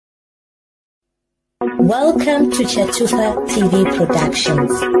Welcome to Chatufa TV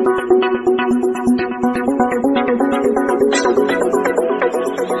Productions.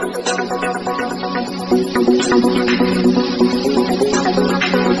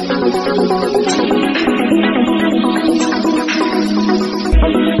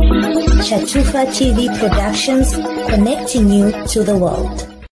 Chatufa TV Productions, connecting you to the world.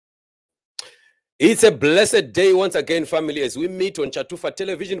 It's a blessed day once again, family, as we meet on Chatufa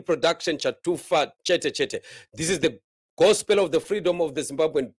Television Production, Chatufa Chete Chete. This is the gospel of the freedom of the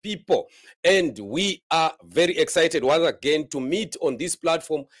Zimbabwean people, and we are very excited once again to meet on this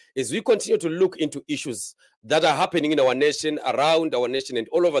platform as we continue to look into issues that are happening in our nation, around our nation, and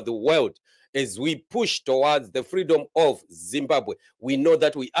all over the world. As we push towards the freedom of Zimbabwe, we know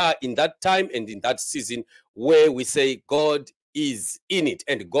that we are in that time and in that season where we say God is in it,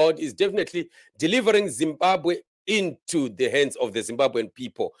 and God is definitely delivering Zimbabwe into the hands of the Zimbabwean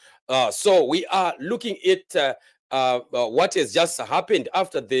people. So we are looking at what has just happened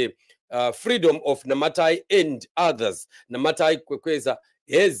after the freedom of Namatai and others. Namatai Kwekweza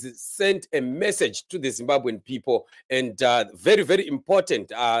has sent a message to the Zimbabwean people, and very, very important.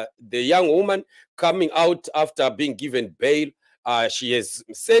 The young woman coming out after being given bail, she has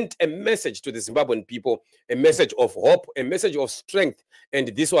sent a message to the Zimbabwean people, a message of hope, a message of strength. And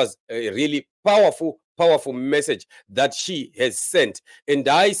this was a really powerful message that she has sent. And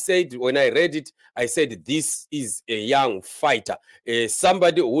I said, when I read it, I said, this is a young fighter,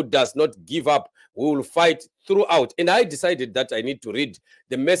 somebody who does not give up, who will fight throughout. And I decided that I need to read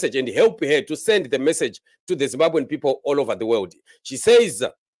the message and help her to send the message to the Zimbabwean people all over the world. She says,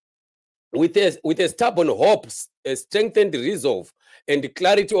 with a stubborn hope, a strengthened resolve, and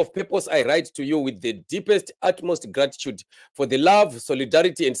clarity of purpose, I write to you with the deepest, utmost gratitude for the love,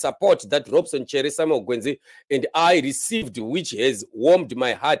 solidarity, and support that Robson Cheresama Gwenzi and I received, which has warmed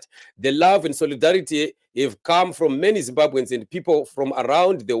my heart. The love and solidarity have come from many Zimbabweans and people from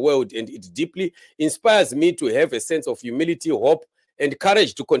around the world, and it deeply inspires me to have a sense of humility, hope, and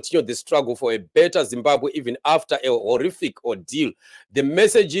courage to continue the struggle for a better Zimbabwe even after a horrific ordeal. The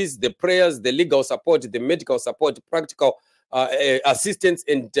messages, the prayers, the legal support, the medical support, practical assistance,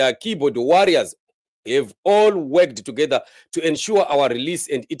 and keyboard warriors have all worked together to ensure our release,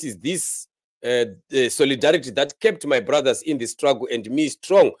 and it is this solidarity that kept my brothers in the struggle and me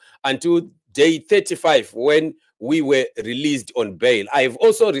strong until day 35 when we were released on bail. I have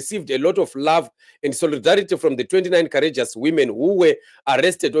also received a lot of love and solidarity from the 29 courageous women who were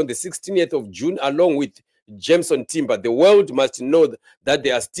arrested on the 16th of June along with Jameson Timber. The world must know that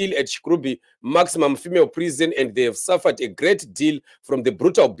they are still at Shikrubi maximum female prison, and they have suffered a great deal from the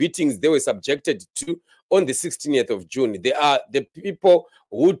brutal beatings they were subjected to on the 16th of June. They are the people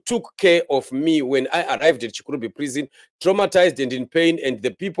who took care of me when I arrived at Shikrubi prison, traumatized and in pain, and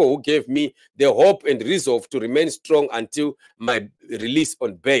the people who gave me the hope and resolve to remain strong until my release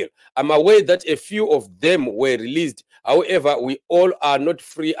on bail. I'm aware that a few of them were released. However, we all are not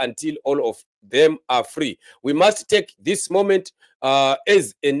free until all of them are free. We must take this moment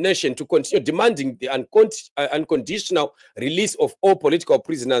as a nation to continue demanding the unconditional release of all political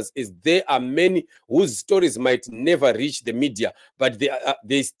prisoners, as there are many whose stories might never reach the media, but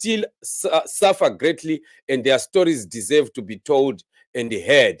they still suffer greatly, and their stories deserve to be told and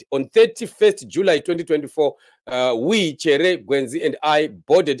heard. On 31st July 2024, we, Chere, Gwenzi, and I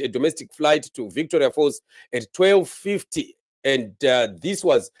boarded a domestic flight to Victoria Falls at 12:50. And this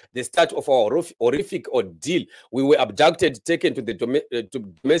was the start of our horrific ordeal. We were abducted, taken to the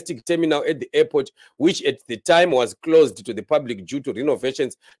domestic terminal at the airport, which at the time was closed to the public due to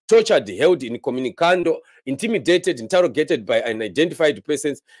renovations, tortured, held incommunicado, intimidated, interrogated by unidentified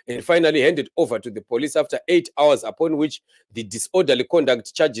persons, and finally handed over to the police after 8 hours, upon which the disorderly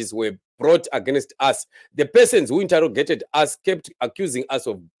conduct charges were brought against us. The persons who interrogated us kept accusing us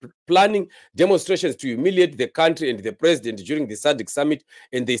of planning demonstrations to humiliate the country and the president during the SADC summit,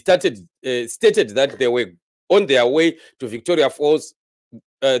 and they stated that they were on their way to Victoria Falls,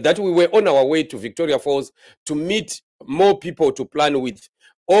 that we were on our way to Victoria Falls to meet more people to plan with.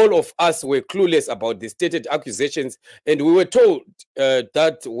 All of us were clueless about the stated accusations, and we were told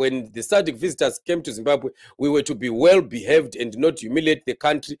that when the SADC visitors came to Zimbabwe, we were to be well behaved and not humiliate the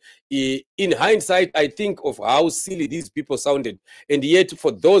country. In hindsight, I think of how silly these people sounded, and yet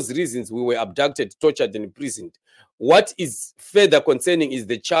for those reasons we were abducted, tortured, and imprisoned. What is further concerning is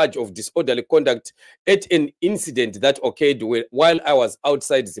the charge of disorderly conduct at an incident that occurred while I was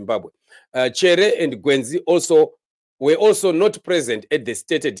outside Zimbabwe. Chere and Gwenzi were also not present at the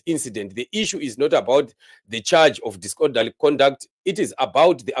stated incident. The issue is not about the charge of disorderly conduct. It is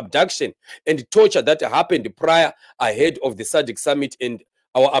about the abduction and torture that happened prior, ahead of the SADC summit, and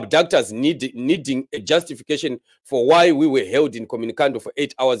our abductors needing a justification for why we were held in Comunicado for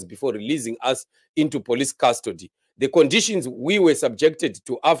 8 hours before releasing us into police custody. The conditions we were subjected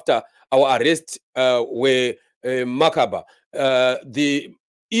to after our arrest were macabre. The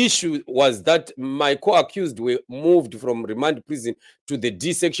issue was that my co-accused were moved from remand prison to the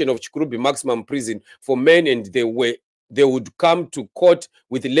D section of Chikurubi maximum prison for men, and they would come to court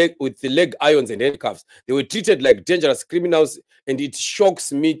with the leg irons and handcuffs. They were treated like dangerous criminals, and it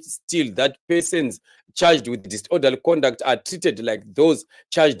shocks me still that persons charged with disorderly conduct are treated like those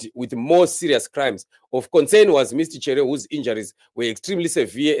charged with more serious crimes. Of concern was Mr. Chere, whose injuries were extremely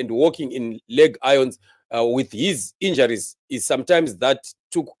severe, and walking in leg irons with his injuries is sometimes that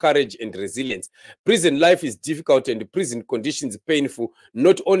took courage and resilience. Prison life is difficult and prison conditions painful,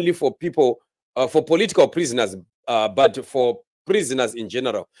 not only for people, for political prisoners, but for prisoners in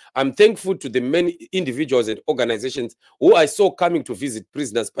general. I'm thankful to the many individuals and organizations who I saw coming to visit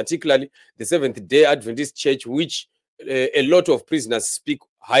prisoners, particularly the Seventh-day Adventist Church, which a lot of prisoners speak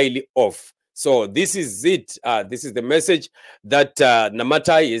highly of. So this is it. This is the message that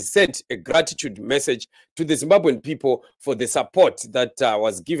Namatai has sent, a gratitude message to the Zimbabwean people for the support that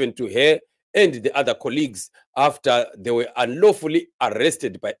was given to her and the other colleagues after they were unlawfully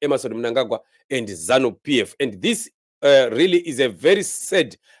arrested by Emmerson Mnangagwa and ZANU-PF. And this really is a very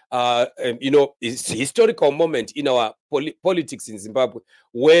sad, historical moment in our politics in Zimbabwe,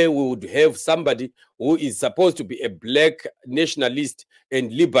 where we would have somebody who is supposed to be a black nationalist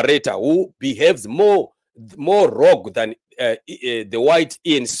and liberator who behaves more rogue than the white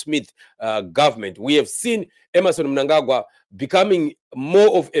Ian Smith government. We have seen Emmerson Mnangagwa becoming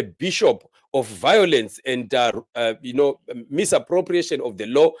more of a bishop of violence and misappropriation of the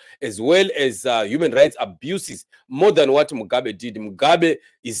law, as well as human rights abuses, more than what Mugabe did. Mugabe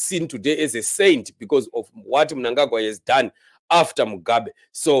is seen today as a saint because of what Mnangagwa has done after Mugabe.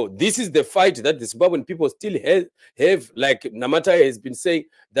 So this is the fight that the Zimbabwean people still have, like Namatai has been saying,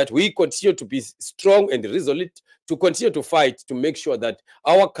 that we continue to be strong and resolute, to continue to fight to make sure that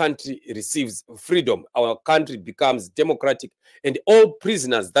our country receives freedom, our country becomes democratic, and all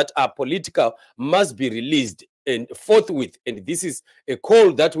prisoners that are political must be released and forthwith. And this is a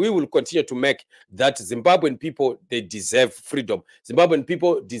call that we will continue to make, that Zimbabwean people, they deserve freedom. Zimbabwean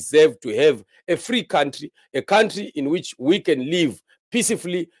people deserve to have a free country, a country in which we can live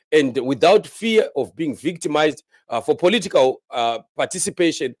peacefully and without fear of being victimized for political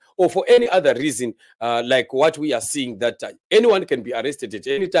participation or for any other reason, like what we are seeing, that anyone can be arrested at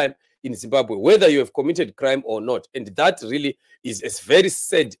any time in Zimbabwe, whether you have committed crime or not. And that really is a very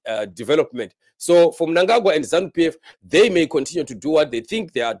sad development. So for Mnangagwa and ZANU-PF, they may continue to do what they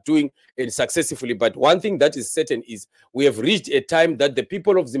think they are doing and successfully. But one thing that is certain is we have reached a time that the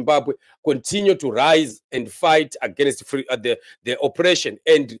people of Zimbabwe continue to rise and fight against the oppression.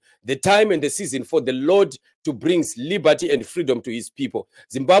 And the time and the season for the Lord to bring liberty and freedom to his people.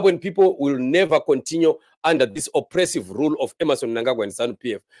 Zimbabwean people will never continue under this oppressive rule of Emmerson Mnangagwa and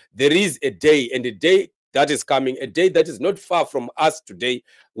ZANU-PF. There is a day, and a day that is coming, a day that is not far from us today,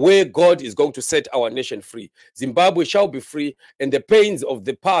 where God is going to set our nation free. Zimbabwe shall be free, and the pains of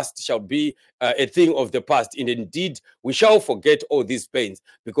the past shall be a thing of the past. And indeed, we shall forget all these pains,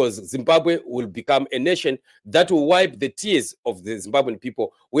 because Zimbabwe will become a nation that will wipe the tears of the Zimbabwean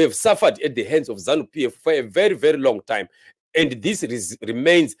people who have suffered at the hands of ZANU-PF for a very, very long time. And this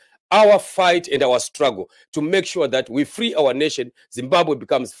remains our fight and our struggle to make sure that we free our nation. Zimbabwe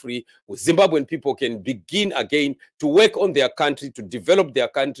becomes free. Zimbabwean people can begin again to work on their country, to develop their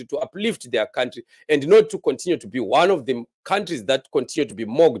country, to uplift their country, and not to continue to be one of the countries that continue to be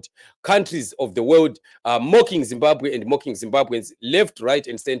mocked, countries of the world mocking Zimbabwe and mocking Zimbabweans left, right,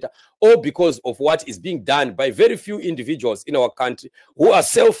 and center, all because of what is being done by very few individuals in our country who are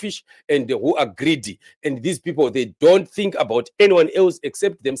selfish and who are greedy. And these people, they don't think about anyone else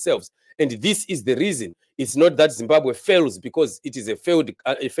except themselves. And this is the reason. It's not that Zimbabwe fails because it is a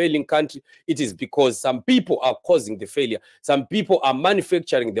failing country. It is because some people are causing the failure. Some people are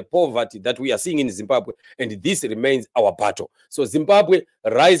manufacturing the poverty that we are seeing in Zimbabwe. And this remains our battle. So Zimbabwe,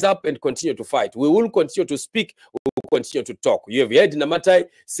 rise up and continue to fight. We will continue to speak. We will continue to talk. You have heard Namatai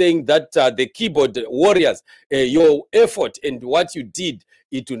saying that the keyboard warriors, your effort and what you did,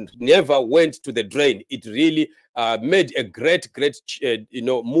 it never went to the drain. It really made a great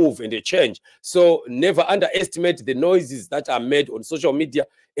move and a change. So never underestimate the noises that are made on social media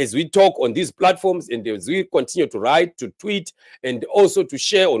as we talk on these platforms, and as we continue to write, to tweet, and also to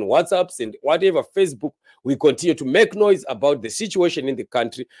share on WhatsApps and whatever, Facebook. we continue to make noise about the situation in the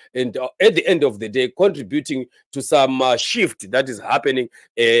country, and at the end of the day, contributing to some shift that is happening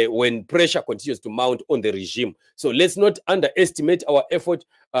when pressure continues to mount on the regime. So let's not underestimate our effort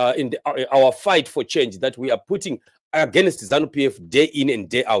in our fight for change that we are putting against ZANU-PF day in and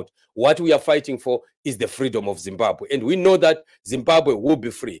day out. What we are fighting for is the freedom of Zimbabwe. And we know that Zimbabwe will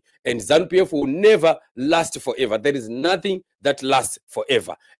be free. And ZANU-PF will never last forever. There is nothing that lasts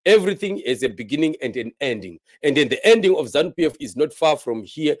forever. Everything is a beginning and an ending. And then the ending of ZANU-PF is not far from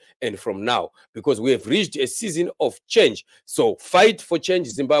here and from now, because we have reached a season of change. So fight for change,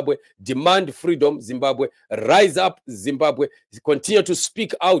 Zimbabwe. Demand freedom, Zimbabwe. Rise up, Zimbabwe. Continue to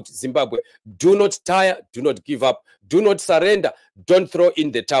speak out, Zimbabwe. Do not tire. Do not give up. Do not surrender. Don't throw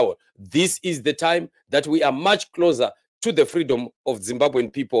in the towel. This is the time that we are much closer to the freedom of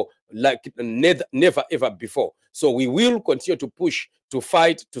Zimbabwean people like never ever before. So we will continue to push, to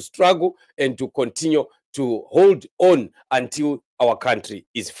fight, to struggle, and to continue to hold on until our country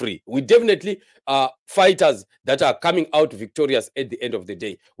is free. We definitely are fighters that are coming out victorious at the end of the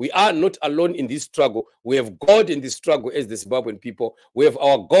day. We are not alone in this struggle. We have God in this struggle as the Zimbabwean people. We have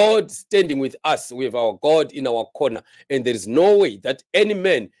our God standing with us. We have our God in our corner. And there is no way that any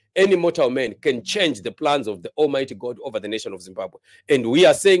man, any mortal man, can change the plans of the Almighty God over the nation of Zimbabwe. And we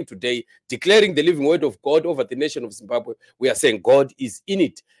are saying today, declaring the living word of God over the nation of Zimbabwe, we are saying God is in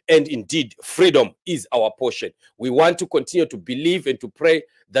it. And indeed, freedom is our portion. We want to continue to believe and to pray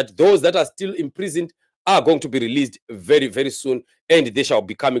that those that are still imprisoned are going to be released very, very soon, and they shall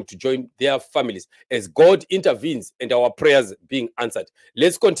be coming to join their families as God intervenes and our prayers being answered.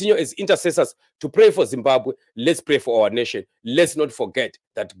 Let's continue as intercessors to pray for Zimbabwe. Let's pray for our nation. Let's not forget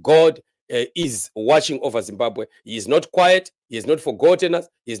that God is watching over Zimbabwe. He is not quiet. He has not forgotten us.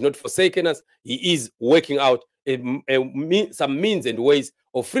 He has not forsaken us. He is working out some means and ways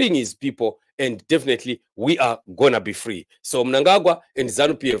of freeing his people, and definitely we are gonna be free. So Mnangagwa and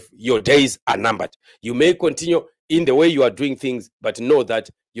ZANU-PF, your days are numbered. You may continue in the way you are doing things, but know that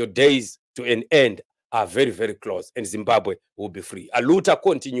your days to an end are very, very close, and Zimbabwe will be free. Aluta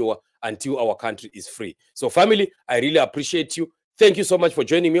continua until our country is free. So family, I really appreciate you. Thank you so much for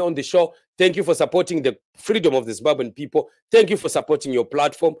joining me on the show. Thank you for supporting the freedom of the Zimbabwean people. Thank you for supporting your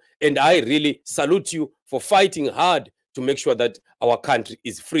platform. And I really salute you for fighting hard to make sure that our country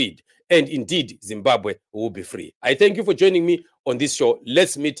is freed. And indeed, Zimbabwe will be free. I thank you for joining me on this show.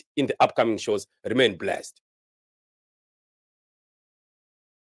 Let's meet in the upcoming shows. Remain blessed.